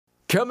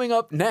Coming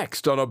up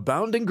next on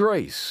Abounding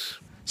Grace.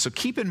 So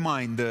keep in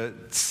mind, the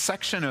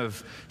section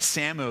of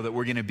Samuel that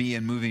we're going to be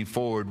in moving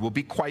forward will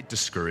be quite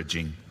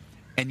discouraging.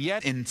 And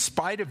yet, in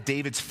spite of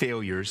David's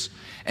failures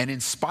and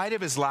in spite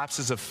of his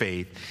lapses of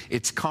faith,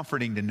 it's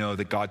comforting to know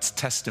that God's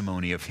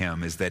testimony of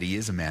him is that he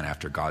is a man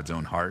after God's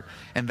own heart.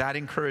 And that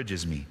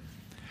encourages me.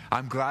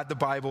 I'm glad the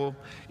Bible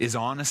is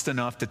honest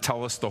enough to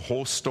tell us the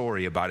whole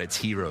story about its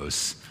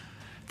heroes.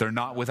 They're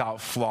not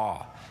without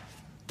flaw.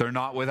 They're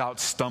not without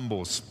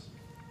stumbles.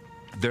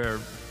 The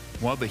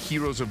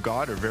heroes of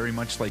God are very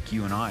much like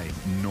you and I,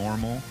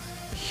 normal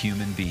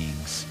human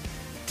beings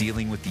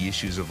dealing with the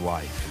issues of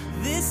life.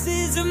 This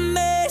is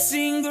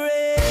amazing grace.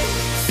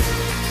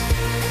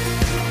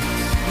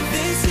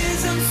 This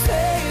is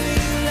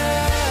unfailing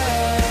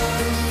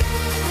love.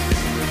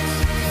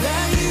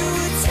 That you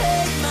would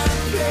take my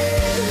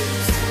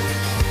place.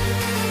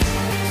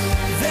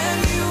 That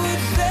you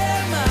would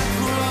bear my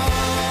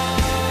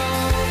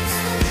cross.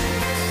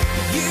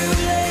 You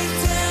laid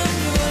down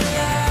your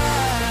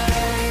life.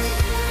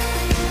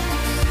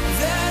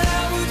 That I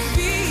would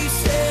be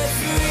set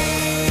free.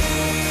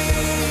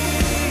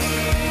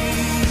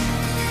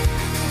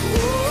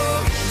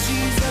 Oh,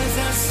 Jesus,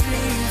 I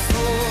sing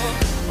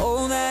for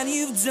all that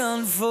you've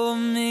done for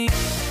me.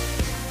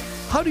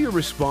 How do you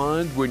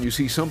respond when you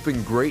see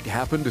something great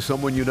happen to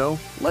someone you know?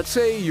 Let's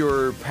say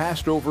you're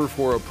passed over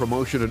for a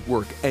promotion at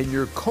work and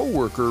your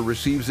coworker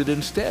receives it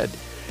instead.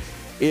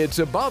 It's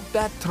about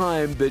that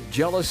time that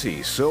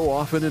jealousy so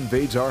often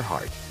invades our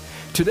heart.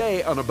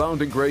 Today on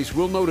Abounding Grace,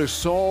 we'll notice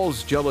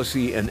Saul's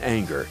jealousy and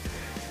anger.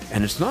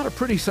 And it's not a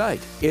pretty sight.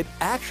 It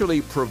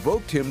actually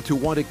provoked him to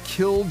want to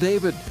kill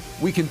David.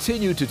 We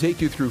continue to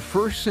take you through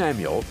 1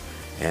 Samuel.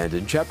 And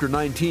in chapter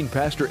 19,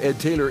 Pastor Ed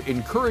Taylor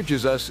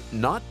encourages us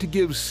not to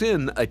give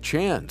sin a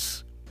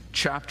chance.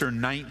 Chapter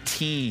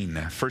 19,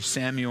 1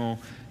 Samuel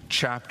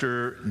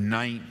chapter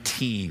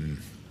 19.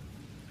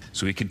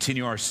 So we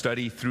continue our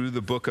study through the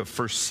book of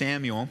 1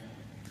 Samuel.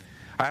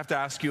 I have to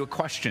ask you a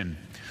question.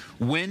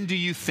 When do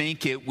you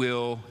think it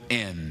will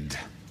end?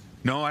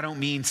 No, I don't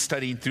mean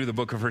studying through the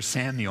book of 1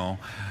 Samuel.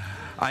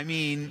 I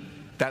mean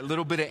that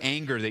little bit of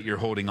anger that you're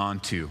holding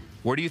on to.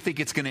 Where do you think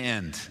it's going to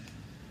end?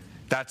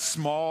 That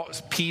small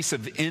piece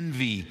of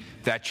envy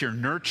that you're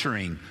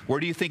nurturing,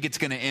 where do you think it's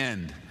going to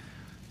end?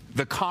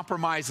 The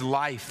compromised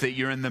life that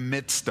you're in the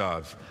midst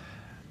of,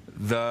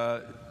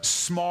 the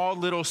small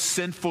little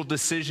sinful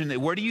decision,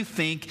 where do you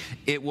think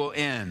it will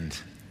end?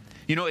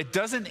 You know, it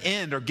doesn't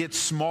end or get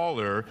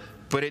smaller,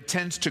 but it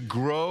tends to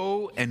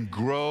grow and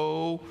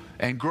grow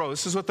and grow.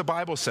 This is what the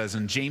Bible says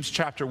in James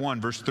chapter 1,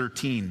 verse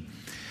 13.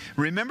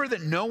 Remember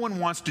that no one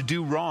wants to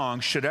do wrong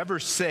should ever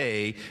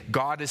say,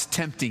 God is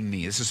tempting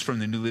me. This is from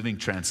the New Living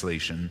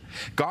Translation.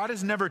 God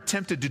is never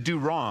tempted to do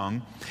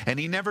wrong, and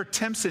he never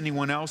tempts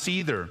anyone else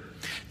either.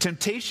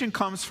 Temptation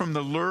comes from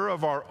the lure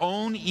of our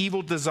own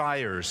evil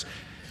desires.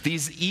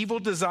 These evil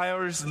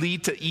desires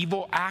lead to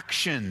evil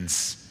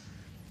actions,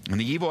 and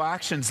the evil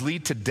actions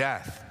lead to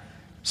death.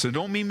 So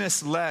don't be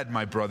misled,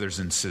 my brothers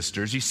and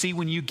sisters. You see,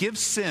 when you give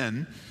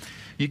sin,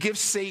 you give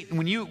Satan,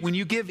 when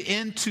you give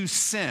in to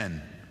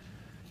sin,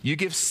 you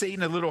give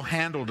Satan a little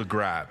handle to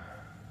grab.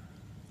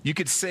 You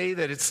could say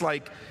that it's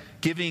like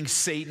giving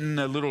Satan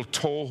a little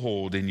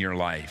toehold in your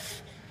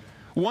life.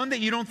 One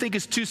that you don't think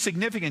is too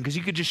significant because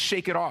you could just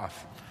shake it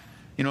off.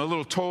 You know, a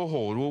little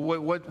toehold.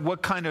 Well,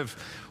 what kind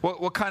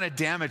of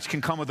damage can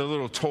come with a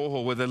little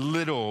toehold, with a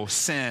little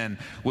sin,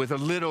 with a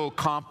little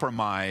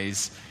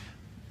compromise?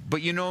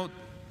 But you know,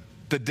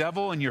 the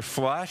devil in your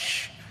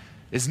flesh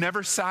is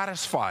never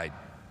satisfied.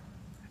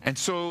 And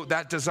so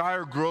that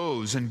desire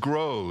grows and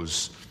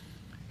grows.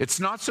 It's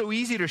not so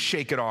easy to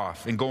shake it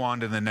off and go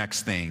on to the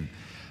next thing.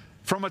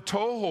 From a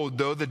toehold,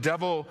 though, the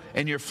devil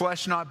and your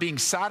flesh not being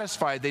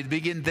satisfied, they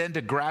begin then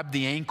to grab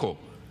the ankle.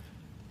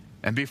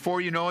 And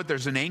before you know it,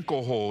 there's an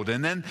ankle hold.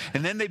 And then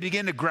they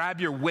begin to grab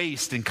your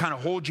waist and kind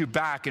of hold you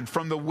back. And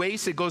from the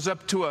waist, it goes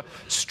up to a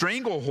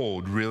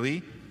stranglehold,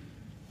 really.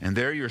 And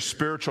there your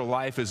spiritual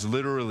life is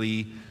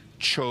literally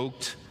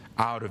choked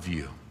out of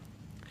you.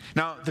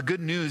 Now, the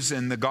good news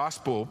in the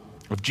gospel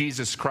of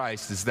Jesus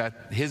Christ is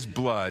that his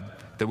blood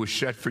that was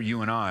shed for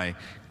you and I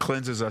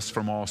cleanses us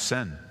from all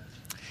sin.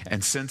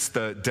 And since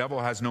the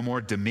devil has no more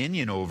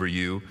dominion over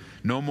you,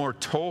 no more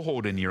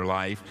toehold in your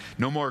life,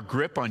 no more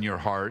grip on your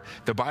heart,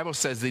 the Bible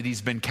says that he's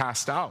been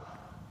cast out.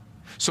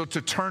 So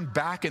to turn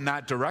back in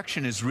that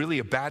direction is really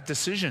a bad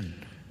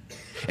decision.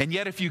 And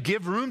yet if you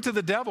give room to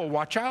the devil,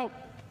 watch out.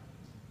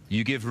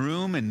 You give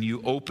room and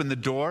you open the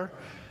door,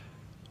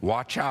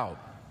 watch out.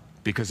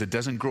 Because it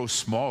doesn't grow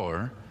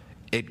smaller,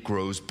 it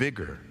grows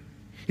bigger.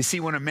 You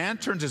see, when a man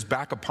turns his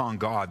back upon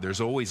God,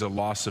 there's always a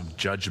loss of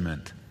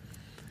judgment.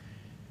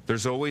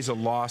 There's always a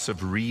loss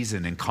of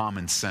reason and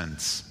common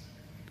sense.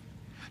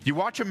 You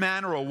watch a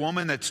man or a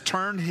woman that's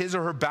turned his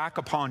or her back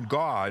upon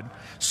God,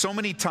 so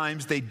many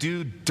times they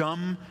do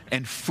dumb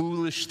and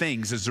foolish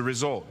things as a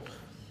result.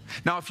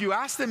 Now, if you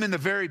ask them in the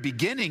very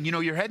beginning,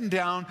 you're heading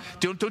down,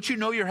 don't you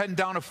know you're heading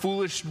down a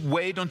foolish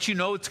way? Don't you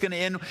know it's going to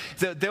end?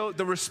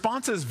 The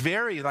responses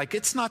vary, like,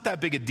 it's not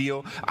that big a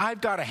deal.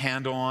 I've got a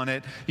handle on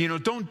it.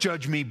 Don't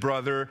judge me,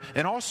 brother,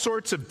 and all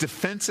sorts of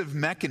defensive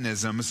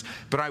mechanisms.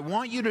 But I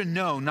want you to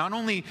know, not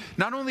only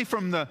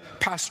from the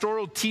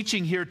pastoral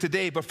teaching here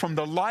today, but from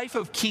the life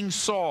of King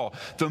Saul,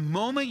 the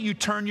moment you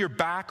turn your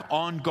back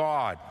on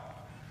God,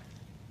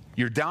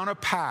 you're down a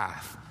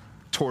path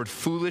toward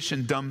foolish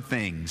and dumb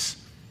things.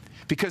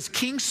 Because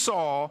King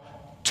Saul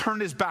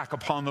turned his back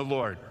upon the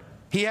Lord.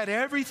 He had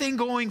everything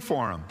going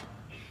for him.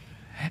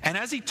 And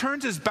as he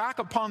turns his back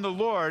upon the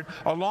Lord,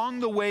 along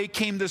the way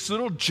came this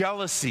little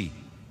jealousy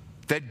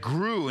that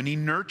grew, and he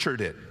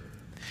nurtured it.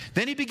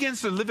 Then he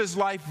begins to live his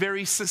life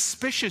very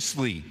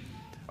suspiciously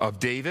of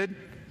David,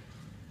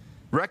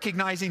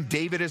 recognizing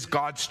David as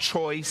God's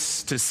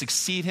choice to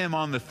succeed him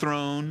on the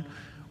throne,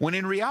 when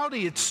in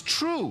reality it's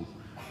true.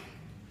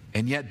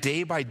 And yet,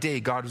 day by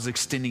day, God was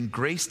extending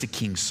grace to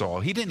King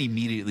Saul. He didn't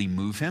immediately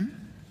remove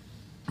him,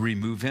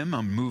 move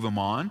him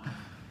on.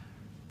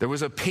 There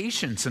was a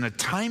patience and a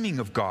timing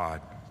of God.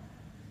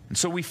 And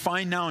so we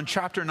find now in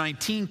chapter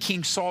 19,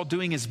 King Saul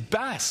doing his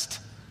best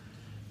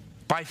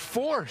by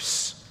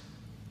force,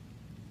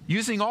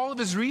 using all of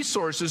his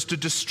resources to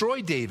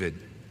destroy David,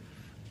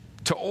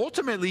 to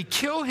ultimately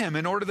kill him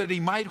in order that he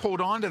might hold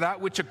on to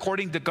that which,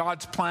 according to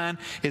God's plan,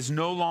 is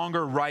no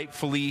longer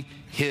rightfully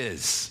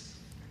his.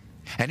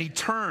 And he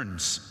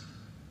turns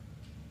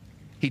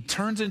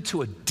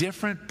into a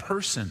different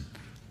person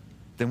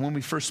than when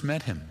we first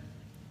met him.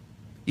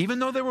 Even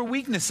though there were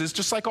weaknesses,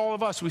 just like all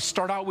of us, we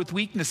start out with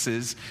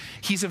weaknesses,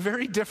 he's a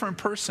very different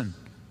person.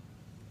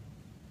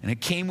 And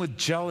it came with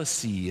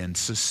jealousy and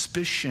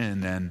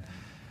suspicion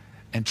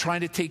and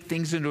trying to take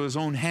things into his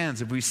own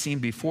hands, as we've seen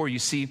before. You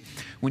see,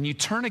 when you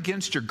turn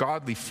against your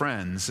godly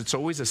friends, it's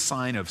always a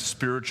sign of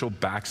spiritual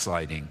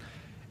backsliding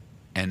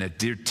and a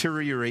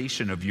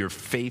deterioration of your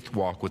faith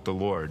walk with the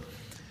Lord.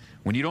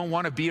 When you don't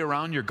want to be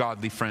around your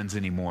godly friends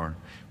anymore,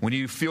 when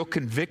you feel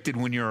convicted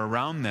when you're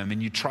around them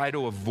and you try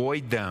to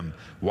avoid them,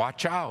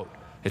 watch out.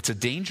 It's a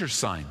danger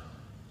sign.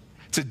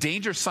 It's a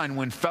danger sign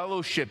when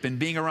fellowship and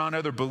being around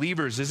other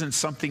believers isn't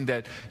something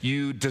that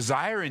you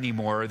desire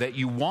anymore, or that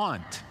you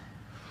want.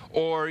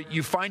 Or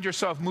you find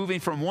yourself moving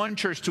from one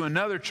church to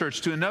another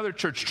church,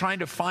 trying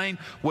to find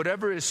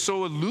whatever is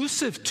so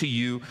elusive to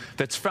you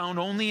that's found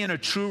only in a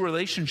true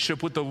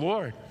relationship with the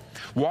Lord.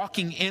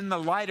 Walking in the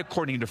light,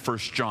 according to 1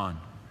 John,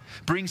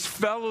 brings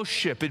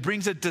fellowship. It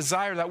brings a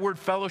desire. That word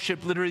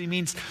fellowship literally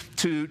means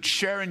to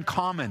share in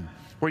common,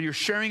 where you're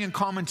sharing in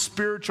common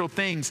spiritual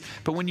things.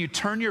 But when you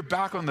turn your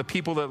back on the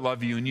people that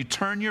love you and you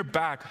turn your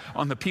back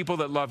on the people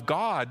that love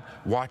God,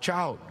 watch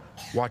out.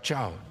 Watch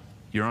out.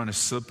 You're on a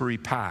slippery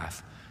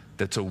path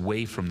that's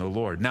away from the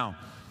Lord. Now,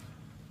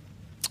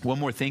 one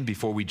more thing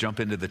before we jump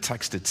into the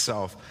text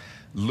itself.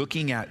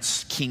 Looking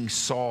at King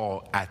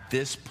Saul at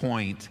this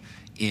point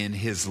in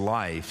his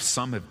life,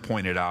 some have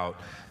pointed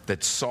out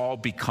that Saul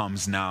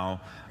becomes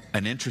now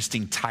an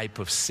interesting type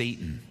of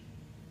Satan.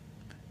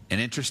 An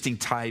interesting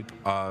type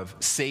of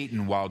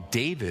Satan, while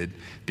David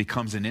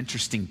becomes an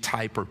interesting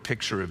type or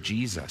picture of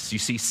Jesus. You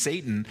see,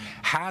 Satan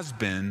has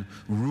been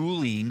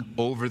ruling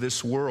over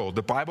this world.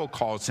 The Bible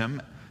calls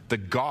him the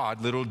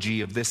God, little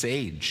g, of this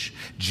age.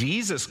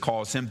 Jesus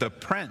calls him the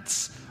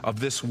prince of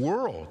this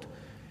world.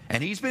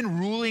 And he's been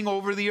ruling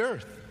over the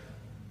earth.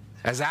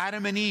 As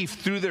Adam and Eve,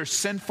 through their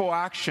sinful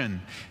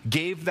action,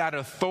 gave that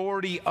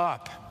authority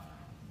up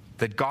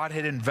that God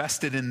had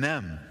invested in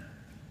them.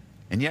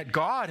 And yet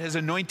God has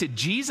anointed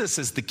Jesus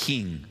as the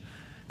King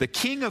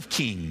of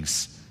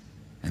kings.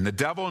 And the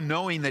devil,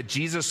 knowing that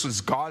Jesus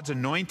was God's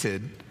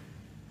anointed,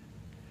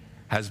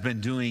 has been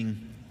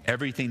doing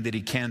everything that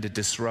he can to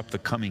disrupt the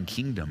coming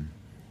kingdom.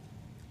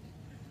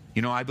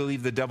 I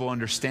believe the devil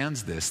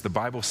understands this. The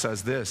Bible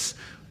says this.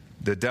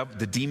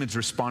 The demons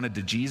responded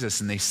to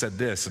Jesus and they said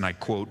this, and I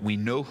quote, "We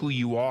know who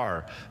you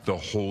are, the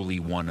Holy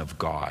One of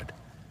God."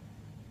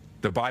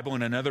 The Bible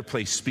in another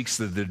place speaks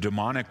to the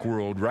demonic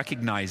world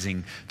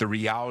recognizing the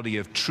reality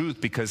of truth,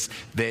 because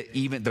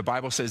the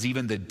Bible says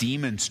even the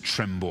demons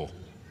tremble.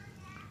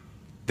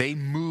 They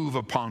move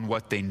upon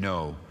what they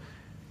know.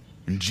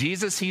 And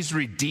Jesus, he's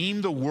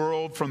redeemed the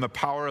world from the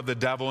power of the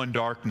devil and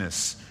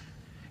darkness.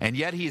 And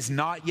yet he has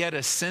not yet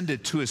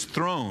ascended to his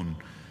throne.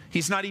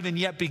 He's not even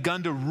yet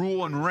begun to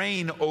rule and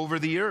reign over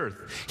the earth.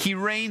 He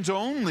reigns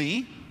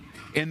only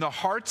in the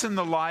hearts and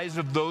the lives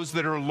of those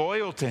that are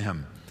loyal to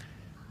him.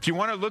 If you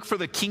want to look for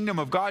the kingdom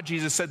of God,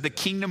 Jesus said the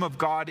kingdom of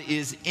God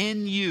is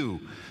in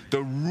you.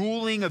 The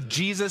ruling of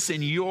Jesus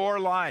in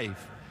your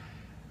life,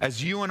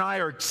 as you and I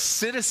are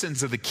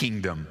citizens of the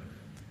kingdom.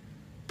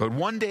 But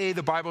one day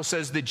the Bible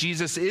says that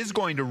Jesus is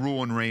going to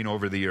rule and reign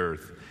over the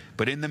earth.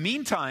 But in the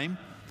meantime,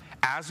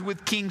 as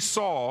with King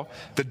Saul,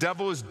 the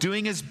devil is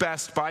doing his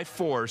best by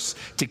force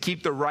to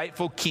keep the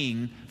rightful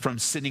king from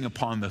sitting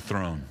upon the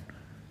throne.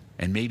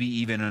 And maybe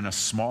even in a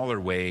smaller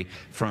way,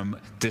 from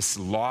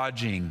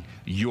dislodging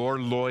your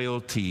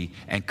loyalty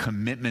and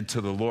commitment to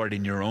the Lord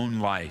in your own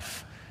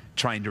life,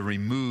 trying to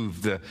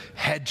remove the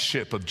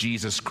headship of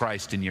Jesus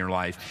Christ in your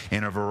life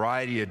in a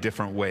variety of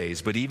different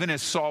ways. But even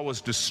as Saul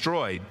was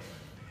destroyed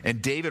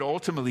and David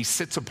ultimately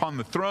sits upon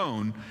the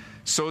throne,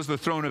 so is the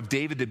throne of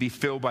David to be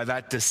filled by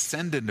that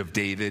descendant of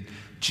David,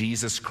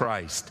 Jesus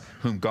Christ,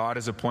 whom God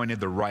has appointed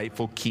the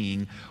rightful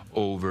king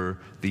over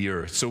the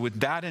earth. So with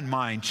that in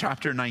mind,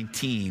 chapter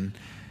 19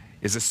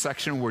 is a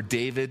section where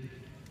David,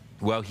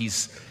 well,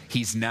 he's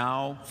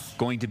now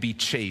going to be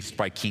chased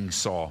by King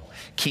Saul.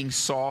 King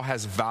Saul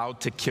has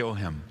vowed to kill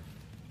him.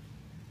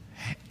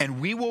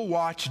 And we will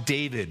watch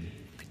David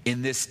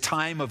in this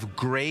time of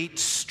great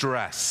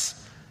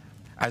stress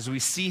as we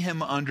see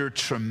him under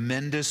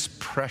tremendous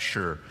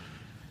pressure,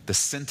 the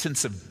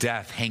sentence of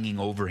death hanging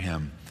over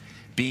him,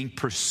 being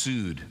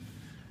pursued,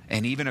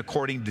 and even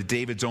according to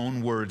David's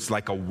own words,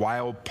 like a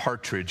wild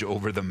partridge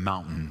over the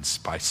mountains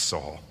by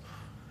Saul.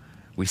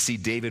 We see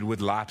David with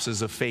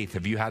lapses of faith.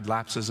 Have you had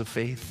lapses of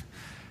faith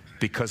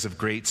because of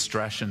great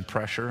stress and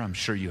pressure? I'm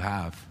sure you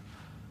have.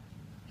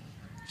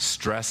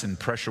 Stress and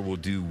pressure will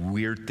do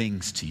weird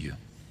things to you.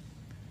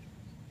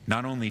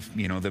 Not only,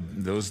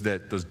 those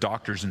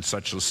doctors and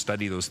such will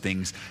study those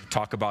things,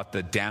 talk about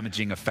the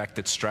damaging effect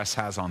that stress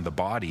has on the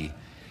body,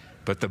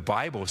 but the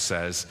Bible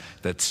says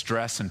that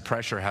stress and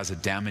pressure has a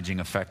damaging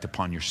effect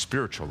upon your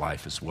spiritual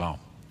life as well.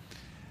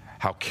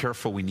 How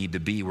careful we need to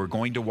be. We're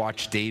going to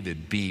watch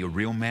David be a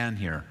real man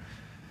here.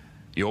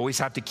 You always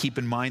have to keep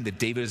in mind that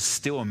David is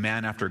still a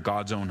man after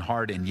God's own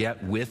heart, and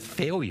yet with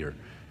failure.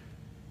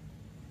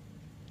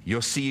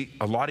 You'll see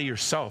a lot of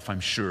yourself,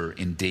 I'm sure,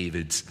 in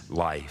David's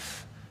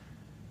life.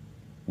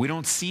 We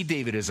don't see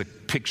David as a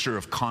picture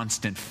of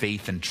constant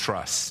faith and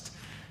trust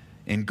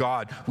in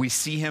God. We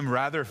see him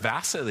rather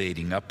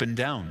vacillating up and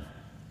down,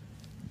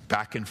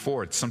 back and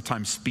forth.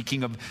 Sometimes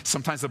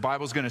the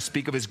Bible's going to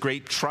speak of his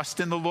great trust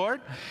in the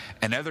Lord,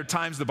 and other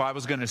times the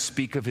Bible's going to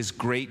speak of his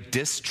great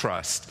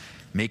distrust,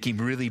 making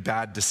really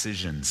bad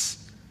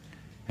decisions.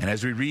 And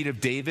as we read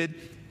of David,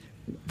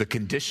 the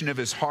condition of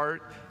his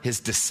heart, his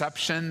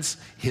deceptions,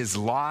 his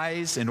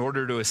lies in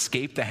order to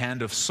escape the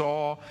hand of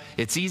Saul,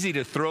 it's easy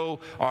to throw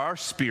our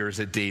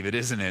spears at David,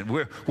 isn't it?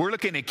 We're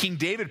looking at King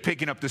David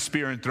picking up the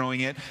spear and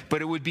throwing it,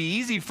 but it would be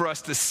easy for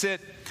us to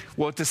sit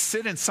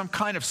in some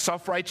kind of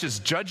self-righteous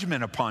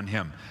judgment upon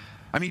him.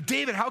 I mean,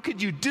 David, how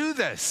could you do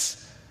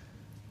this?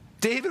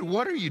 David,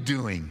 what are you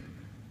doing?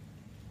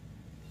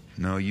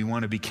 No, you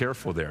want to be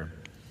careful there,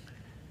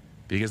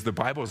 because the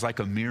Bible is like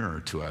a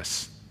mirror to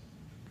us.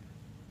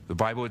 The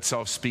Bible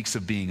itself speaks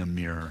of being a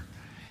mirror.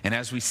 And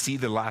as we see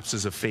the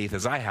lapses of faith,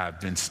 as I have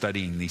been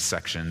studying these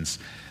sections,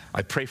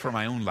 I pray for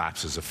my own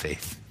lapses of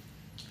faith.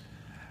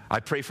 I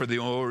pray for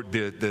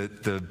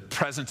the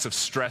presence of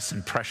stress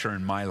and pressure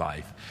in my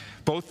life.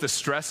 Both the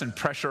stress and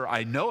pressure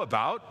I know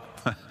about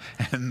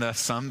and the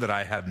some that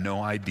I have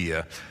no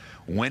idea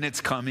when it's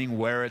coming,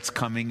 where it's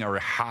coming, or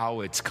how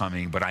it's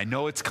coming. But I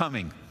know it's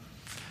coming.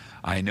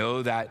 I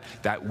know that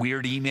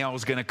weird email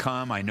is going to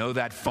come. I know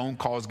that phone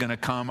call is going to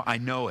come. I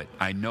know it.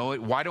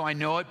 Why do I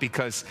know it?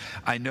 Because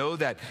I know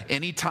that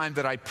any time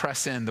that I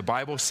press in, the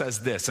Bible says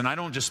this, and I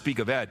don't just speak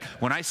of Ed.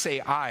 When I say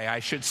I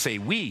should say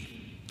we.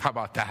 How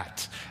about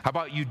that? How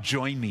about you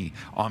join me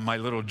on my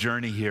little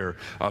journey here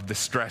of the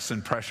stress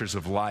and pressures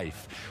of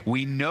life?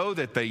 We know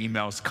that the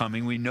email's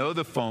coming. We know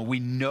the phone. We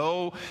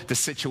know the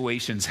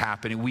situation's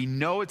happening. We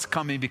know it's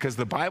coming because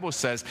the Bible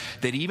says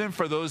that even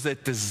for those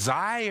that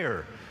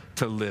desire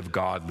to live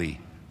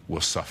godly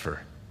will suffer.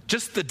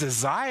 Just the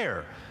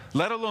desire,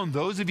 let alone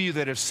those of you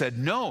that have said,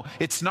 no,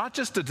 it's not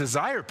just a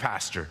desire,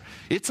 Pastor.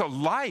 It's a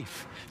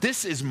life.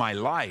 This is my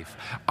life.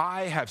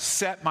 I have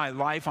set my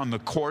life on the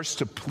course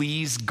to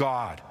please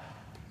God.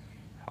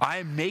 I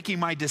am making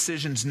my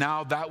decisions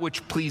now, that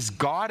which please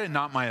God and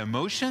not my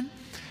emotion.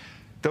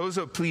 Those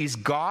that please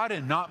God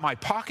and not my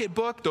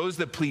pocketbook. Those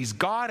that please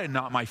God and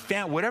not my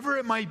family. Whatever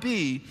it might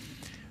be,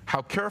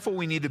 how careful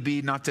we need to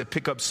be not to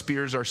pick up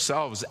spears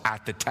ourselves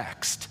at the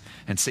text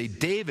and say,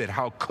 David,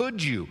 how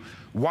could you?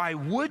 Why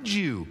would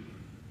you?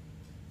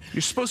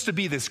 You're supposed to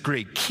be this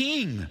great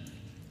king.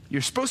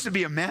 You're supposed to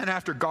be a man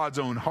after God's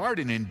own heart,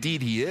 and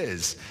indeed he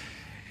is.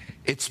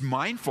 It's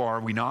mindful, are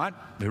we not?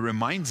 It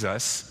reminds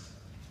us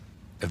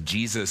of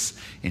Jesus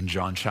in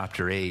John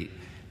chapter 8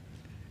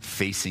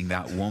 facing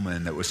that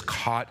woman that was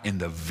caught in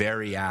the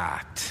very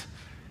act.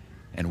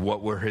 And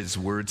what were his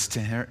words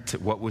to her?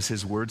 What was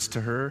his words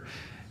to her?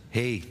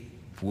 Hey,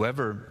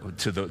 whoever,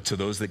 to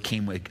those that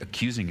came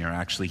accusing her,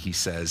 actually, he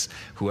says,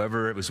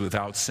 whoever was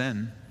without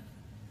sin,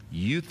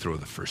 you throw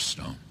the first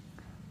stone.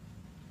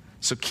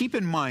 So keep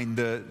in mind,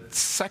 the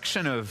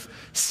section of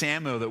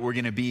Samuel that we're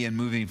going to be in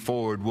moving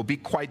forward will be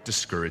quite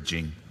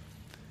discouraging.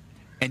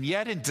 And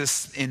yet,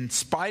 in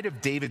spite of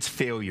David's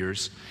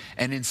failures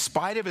and in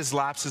spite of his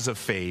lapses of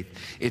faith,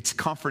 it's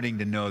comforting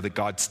to know that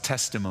God's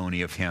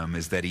testimony of him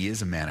is that he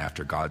is a man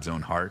after God's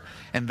own heart,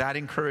 and that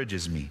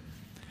encourages me.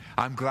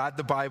 I'm glad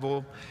the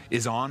Bible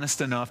is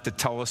honest enough to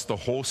tell us the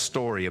whole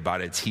story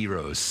about its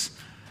heroes.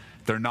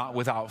 They're not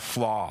without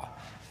flaw.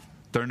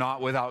 They're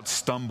not without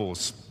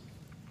stumbles.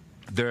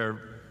 They're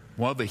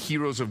Well, the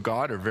heroes of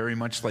God are very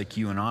much like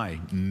you and I,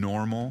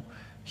 normal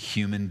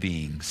human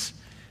beings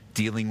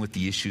dealing with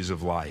the issues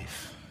of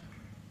life.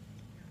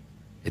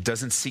 It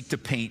doesn't seek to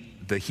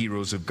paint the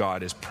heroes of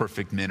God as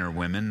perfect men or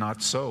women,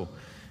 not so.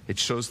 It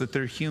shows that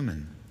they're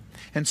human.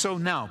 And so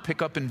now,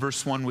 pick up in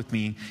verse 1 with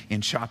me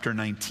in chapter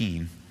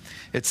 19.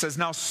 It says,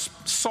 "Now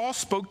Saul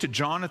spoke to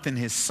Jonathan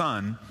his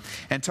son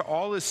and to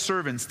all his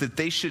servants that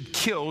they should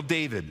kill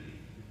David.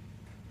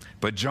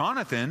 But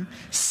Jonathan,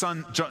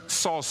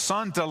 Saul's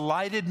son,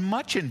 delighted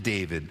much in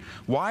David."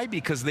 Why?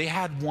 Because they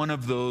had one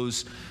of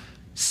those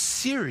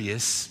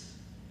serious,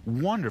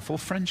 wonderful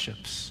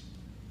friendships.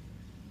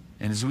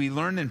 And as we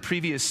learned in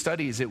previous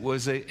studies, it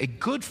was a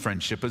good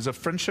friendship. It was a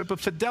friendship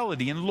of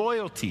fidelity and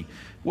loyalty. It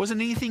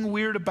wasn't anything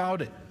weird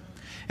about it.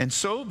 And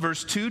so,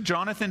 verse 2,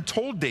 Jonathan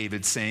told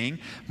David, saying,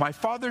 "My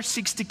father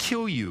seeks to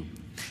kill you.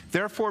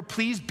 Therefore,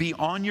 please be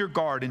on your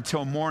guard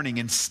until morning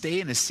and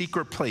stay in a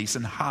secret place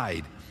and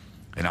hide.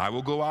 And I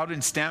will go out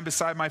and stand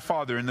beside my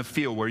father in the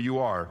field where you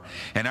are,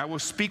 and I will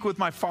speak with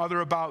my father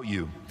about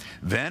you.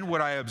 Then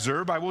what I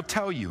observe I will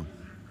tell you."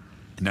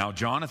 Now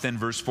Jonathan,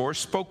 verse 4,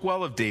 spoke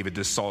well of David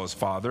to Saul his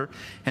father,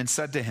 and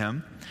said to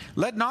him,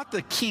 "Let not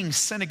the king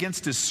sin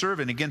against his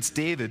servant, against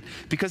David,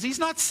 because he's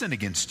not sinned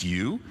against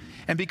you,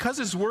 and because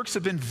his works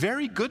have been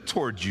very good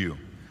towards you.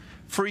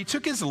 For he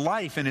took his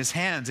life in his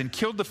hands and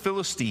killed the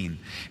Philistine,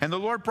 and the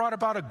Lord brought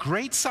about a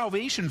great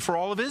salvation for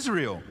all of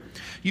Israel.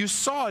 You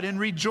saw it and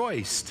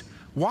rejoiced.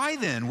 Why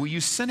then will you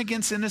sin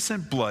against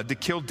innocent blood to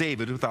kill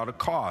David without a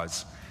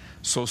cause?"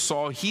 So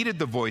Saul heeded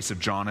the voice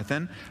of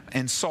Jonathan,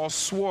 and Saul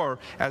swore,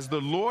 "As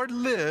the Lord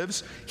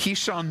lives, he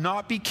shall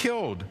not be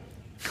killed."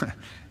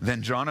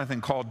 Then Jonathan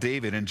called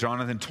David, and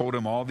Jonathan told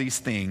him all these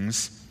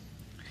things.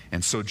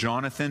 And so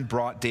Jonathan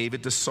brought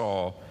David to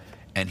Saul,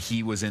 and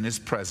he was in his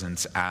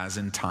presence as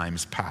in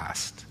times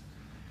past.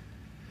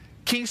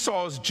 King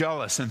Saul is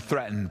jealous and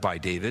threatened by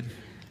David,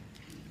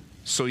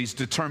 so he's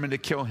determined to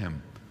kill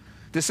him.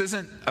 This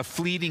isn't a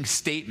fleeting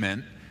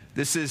statement.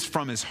 This is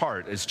from his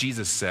heart, as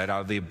Jesus said,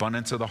 out of the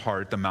abundance of the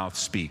heart, the mouth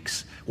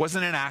speaks. It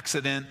wasn't an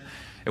accident.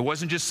 It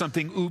wasn't just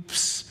something,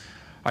 oops,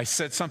 I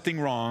said something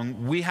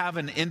wrong. We have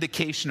an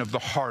indication of the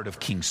heart of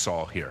King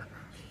Saul here.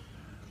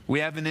 We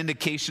have an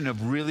indication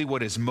of really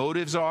what his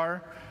motives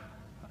are,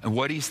 and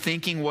what he's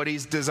thinking, what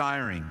he's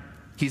desiring.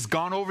 He's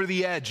gone over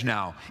the edge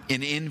now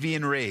in envy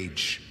and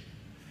rage.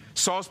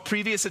 Saul's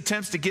previous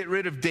attempts to get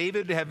rid of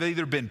David have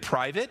either been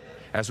private,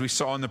 as we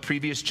saw in the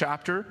previous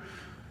chapter,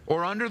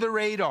 or under the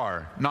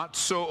radar, not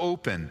so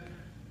open.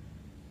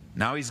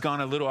 Now he's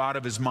gone a little out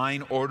of his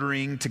mind,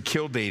 ordering to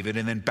kill David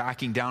and then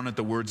backing down at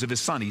the words of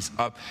his son. He's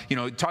up,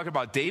 talk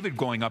about David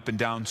going up and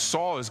down.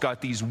 Saul has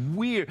got these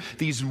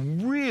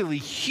really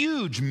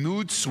huge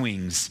mood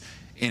swings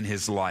in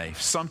his life.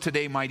 Some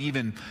today might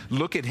even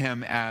look at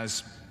him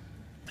as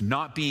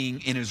not being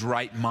in his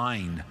right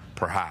mind,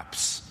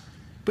 perhaps.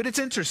 But it's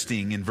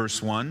interesting in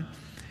verse 1.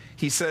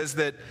 He says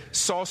that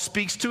Saul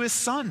speaks to his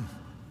son.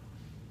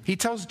 He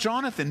tells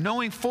Jonathan,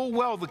 knowing full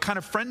well the kind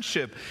of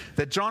friendship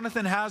that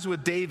Jonathan has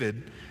with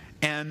David,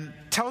 and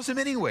tells him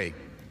anyway.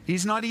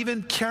 He's not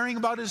even caring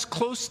about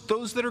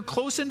those that are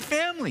close in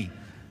family.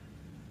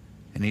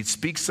 And he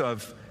speaks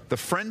of the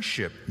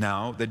friendship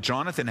now that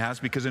Jonathan has,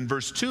 because in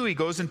verse 2 he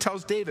goes and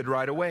tells David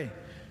right away.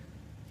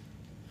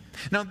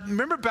 Now,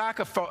 remember back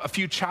a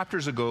few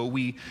chapters ago,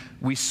 we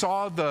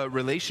saw the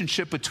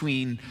relationship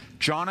between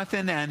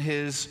Jonathan and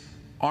his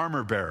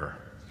armor bearer.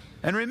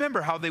 And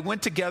remember how they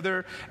went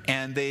together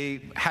and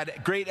they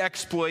had great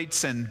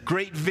exploits and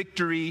great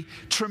victory,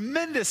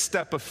 tremendous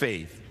step of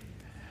faith.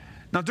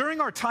 Now, during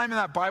our time in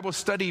that Bible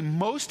study,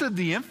 most of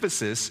the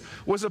emphasis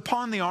was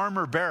upon the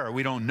armor bearer.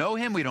 We don't know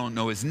him, we don't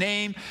know his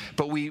name,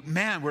 but we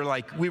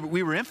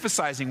were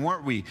emphasizing,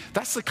 weren't we?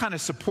 That's the kind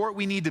of support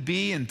we need to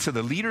be, and to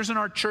the leaders in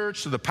our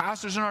church, to the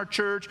pastors in our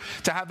church,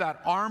 to have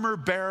that armor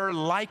bearer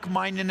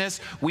like-mindedness.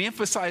 We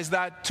emphasize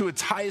that to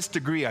its highest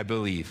degree, I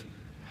believe.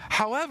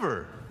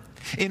 However,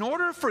 in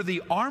order for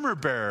the armor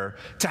bearer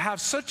to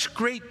have such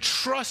great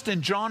trust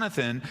in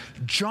Jonathan,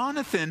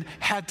 Jonathan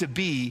had to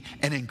be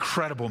an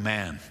incredible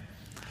man.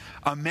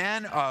 A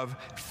man of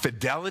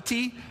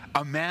fidelity,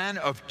 a man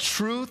of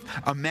truth,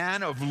 a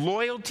man of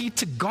loyalty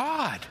to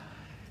God.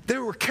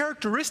 There were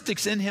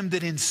characteristics in him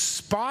that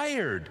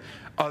inspired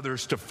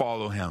others to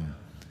follow him.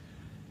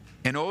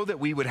 And oh, that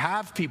we would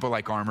have people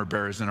like armor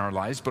bearers in our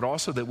lives, but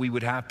also that we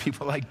would have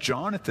people like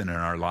Jonathan in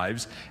our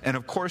lives, and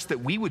of course that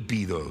we would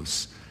be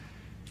those.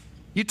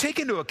 You take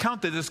into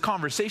account that this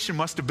conversation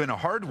must have been a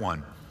hard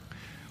one.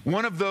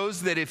 One of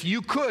those that if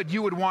you could,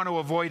 you would want to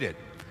avoid it.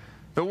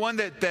 The one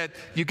that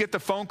you get the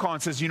phone call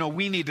and says,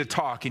 we need to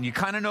talk, and you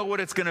kind of know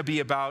what it's going to be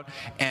about,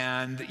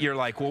 and you're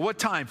like, well, what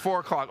time? 4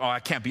 o'clock. Oh, I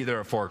can't be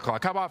there at 4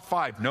 o'clock. How about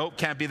 5? Nope,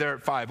 can't be there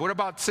at 5. What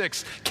about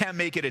 6? Can't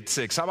make it at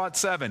 6. How about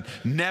 7?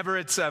 Never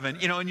at 7.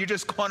 And you're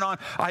just going on.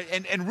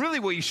 And really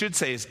what you should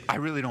say is, I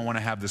really don't want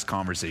to have this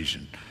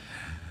conversation.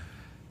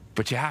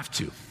 But you have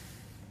to.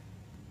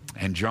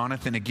 And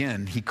Jonathan,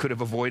 again, he could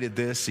have avoided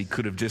this. He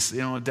could have just,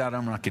 Dad,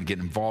 I'm not going to get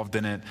involved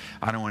in it.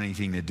 I don't want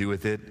anything to do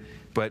with it.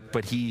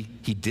 But he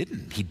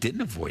didn't. He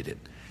didn't avoid it.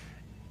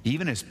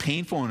 Even as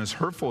painful and as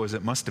hurtful as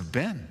it must have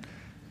been.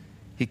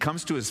 He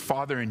comes to his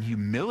father in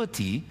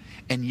humility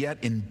and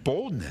yet in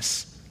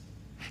boldness.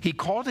 He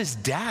called his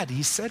dad.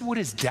 He said what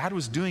his dad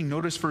was doing.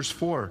 Notice verse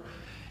 4.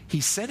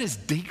 He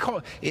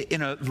called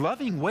in a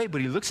loving way,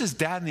 but he looks his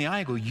dad in the eye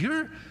and goes,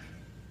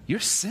 you're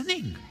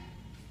sinning.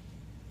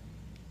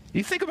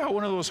 You think about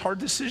one of those hard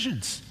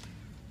decisions.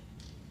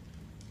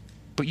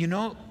 But you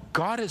know,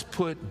 God has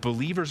put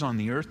believers on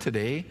the earth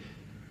today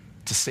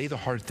to say the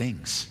hard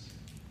things.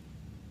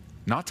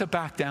 Not to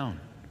back down.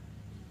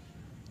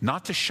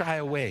 Not to shy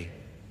away.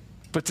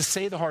 But to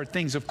say the hard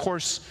things. Of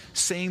course,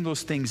 saying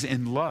those things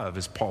in love,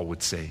 as Paul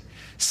would say.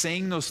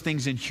 Saying those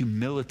things in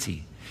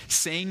humility.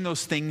 Saying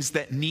those things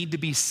that need to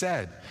be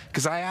said.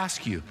 Because I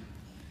ask you,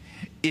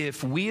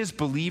 if we as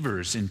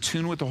believers in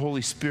tune with the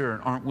Holy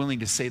Spirit aren't willing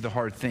to say the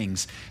hard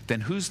things,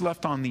 then who's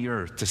left on the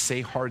earth to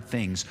say hard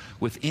things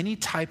with any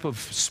type of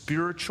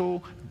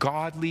spiritual,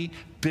 godly,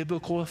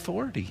 biblical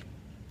authority?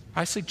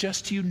 I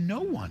suggest to you, no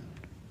one.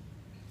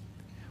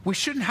 We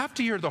shouldn't have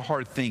to hear the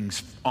hard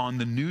things on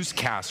the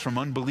newscast from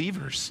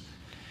unbelievers.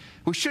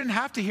 We shouldn't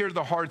have to hear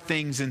the hard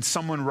things in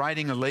someone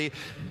writing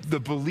The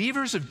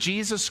believers of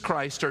Jesus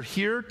Christ are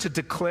here to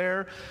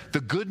declare the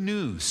good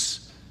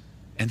news.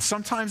 And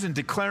sometimes in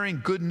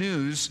declaring good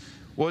news,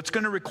 well, it's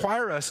going to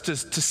require us to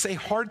say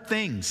hard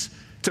things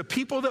to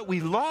people that we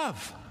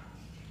love.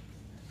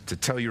 To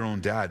tell your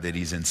own dad that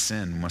he's in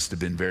sin must have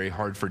been very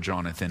hard for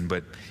Jonathan,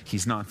 but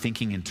he's not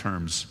thinking in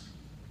terms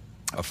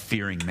of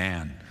fearing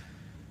man.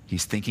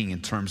 He's thinking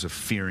in terms of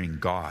fearing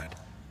God.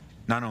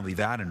 Not only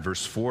that, in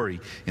verse 4,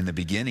 in the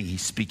beginning,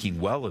 he's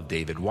speaking well of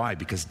David. Why?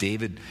 Because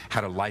David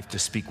had a life to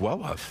speak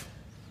well of.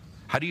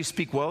 How do you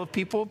speak well of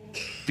people?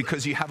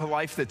 Because you have a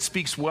life that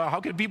speaks well.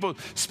 How can people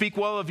speak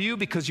well of you?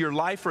 Because your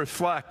life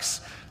reflects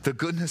the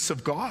goodness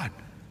of God.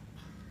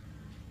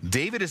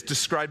 David is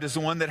described as the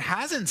one that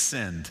hasn't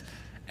sinned,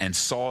 and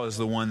Saul is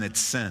the one that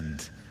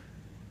sinned.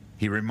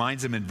 He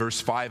reminds him in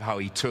verse 5 how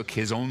he took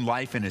his own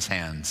life in his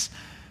hands,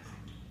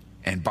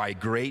 and by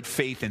great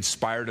faith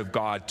inspired of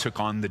God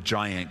took on the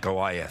giant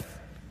Goliath.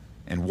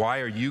 And why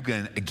are you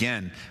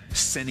again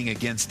sinning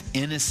against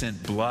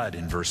innocent blood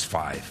in verse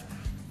 5?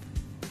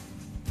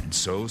 And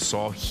so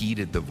Saul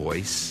heeded the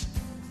voice,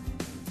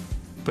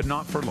 but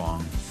not for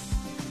long.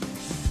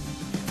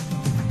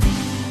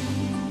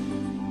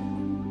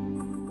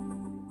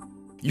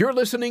 You're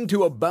listening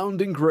to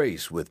Abounding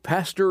Grace with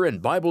pastor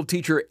and Bible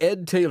teacher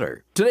Ed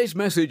Taylor. Today's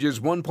message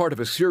is one part of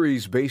a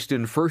series based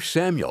in 1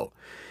 Samuel.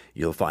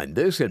 You'll find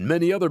this and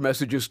many other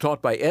messages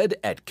taught by Ed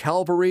at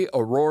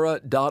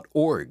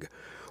calvaryaurora.org.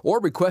 Or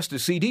request a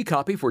CD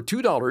copy for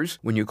 $2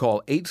 when you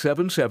call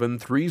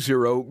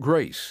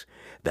 877-30-GRACE.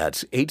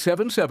 That's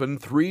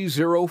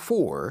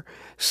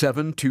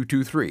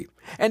 877-304-7223.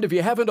 And if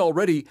you haven't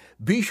already,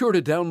 be sure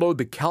to download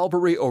the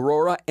Calvary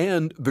Aurora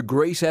and the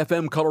Grace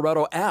FM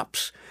Colorado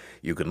apps.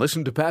 You can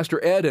listen to Pastor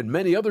Ed and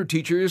many other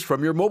teachers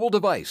from your mobile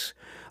device,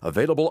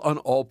 available on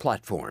all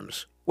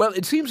platforms. Well,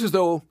 it seems as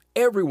though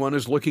everyone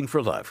is looking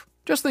for love.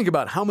 Just think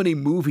about how many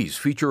movies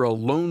feature a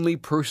lonely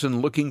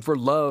person looking for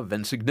love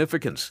and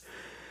significance.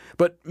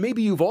 But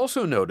maybe you've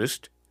also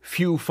noticed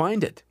few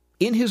find it.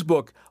 In his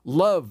book,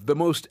 Love, the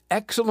Most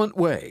Excellent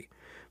Way,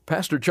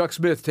 Pastor Chuck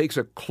Smith takes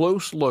a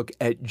close look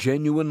at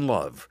genuine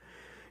love.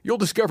 You'll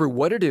discover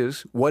what it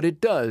is, what it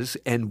does,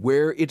 and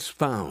where it's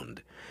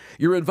found.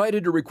 You're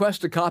invited to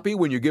request a copy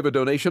when you give a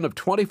donation of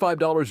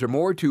 $25 or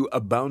more to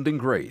Abounding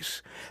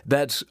Grace.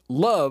 That's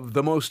Love,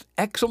 the Most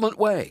Excellent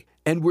Way,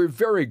 and we're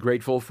very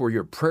grateful for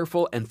your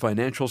prayerful and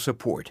financial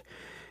support.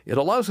 It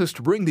allows us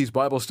to bring these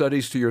Bible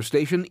studies to your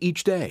station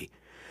each day.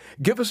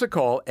 Give us a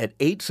call at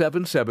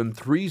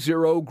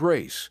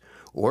 877-30-GRACE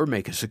or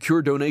make a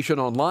secure donation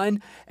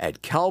online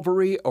at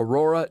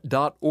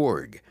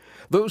calvaryaurora.org.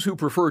 Those who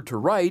prefer to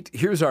write,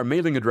 here's our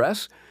mailing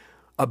address: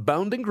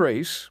 Abounding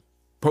Grace,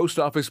 Post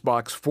Office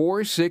Box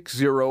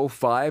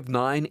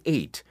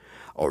 460598,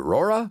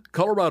 Aurora,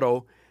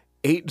 Colorado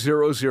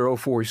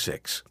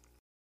 80046.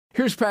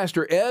 Here's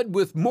Pastor Ed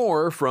with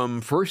more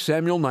from 1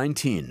 Samuel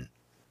 19.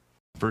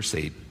 Verse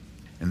 8,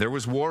 and there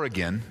was war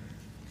again.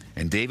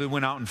 And David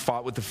went out and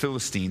fought with the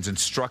Philistines and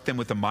struck them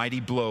with a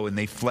mighty blow, and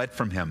they fled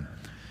from him.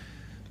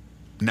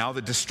 Now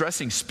the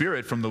distressing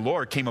spirit from the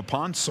Lord came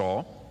upon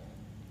Saul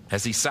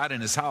as he sat in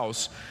his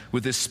house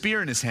with his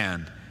spear in his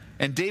hand,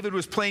 and David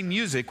was playing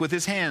music with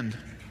his hand.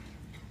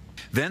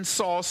 Then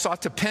Saul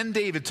sought to pin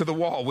David to the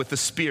wall with the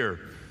spear,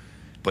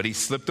 but he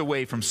slipped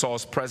away from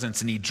Saul's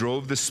presence, and he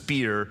drove the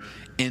spear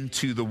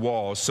into the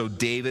wall. So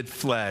David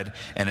fled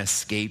and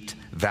escaped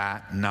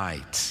that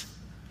night.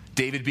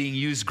 David being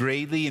used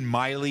greatly and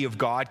mightily of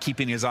God,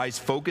 keeping his eyes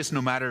focused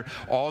no matter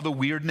all the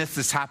weirdness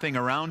that's happening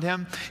around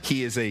him.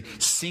 He is a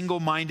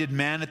single-minded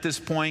man at this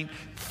point,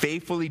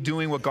 faithfully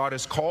doing what God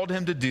has called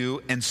him to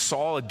do, and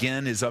Saul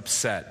again is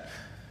upset.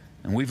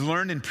 And we've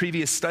learned in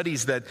previous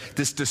studies that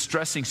this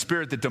distressing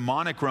spirit, the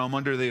demonic realm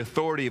under the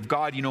authority of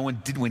God, you know,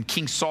 when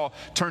King Saul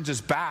turns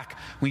his back,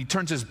 when he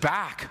turns his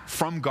back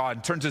from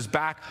God, turns his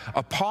back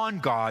upon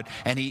God,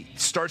 and he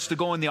starts to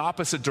go in the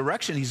opposite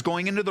direction, he's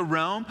going into the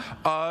realm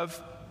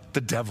of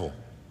the devil.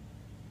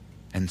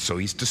 And so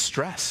he's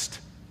distressed.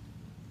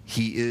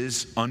 He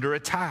is under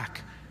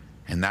attack.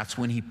 And that's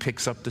when he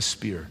picks up the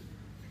spear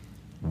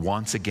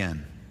once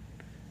again.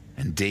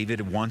 And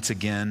David once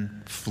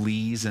again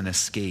flees and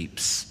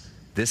escapes.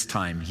 This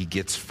time he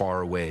gets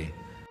far away.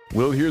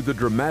 We'll hear the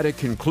dramatic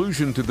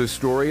conclusion to this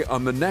story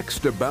on the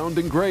next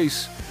Abounding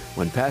Grace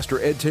when Pastor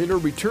Ed Taylor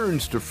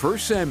returns to 1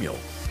 Samuel.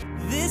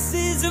 This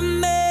is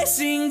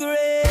amazing grace.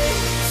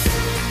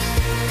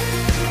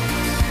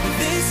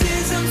 This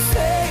is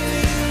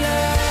unfailing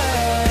love.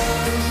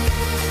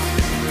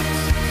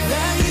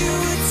 That you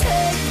would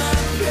take my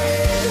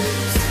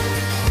place.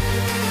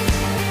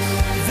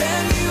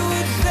 That you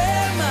would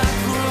bear my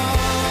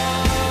cross.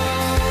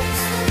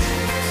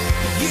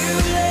 You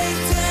laid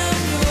down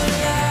your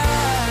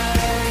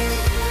life.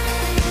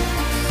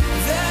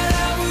 That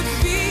I would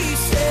be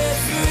set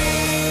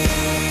free.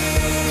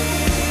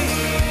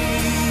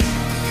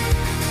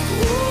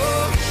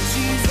 Oh,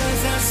 Jesus,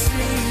 I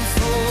sing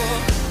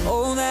for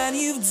all that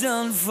you've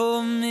done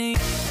for me.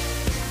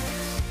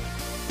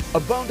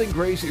 Abounding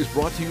Grace is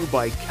brought to you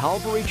by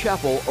Calvary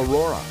Chapel,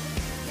 Aurora.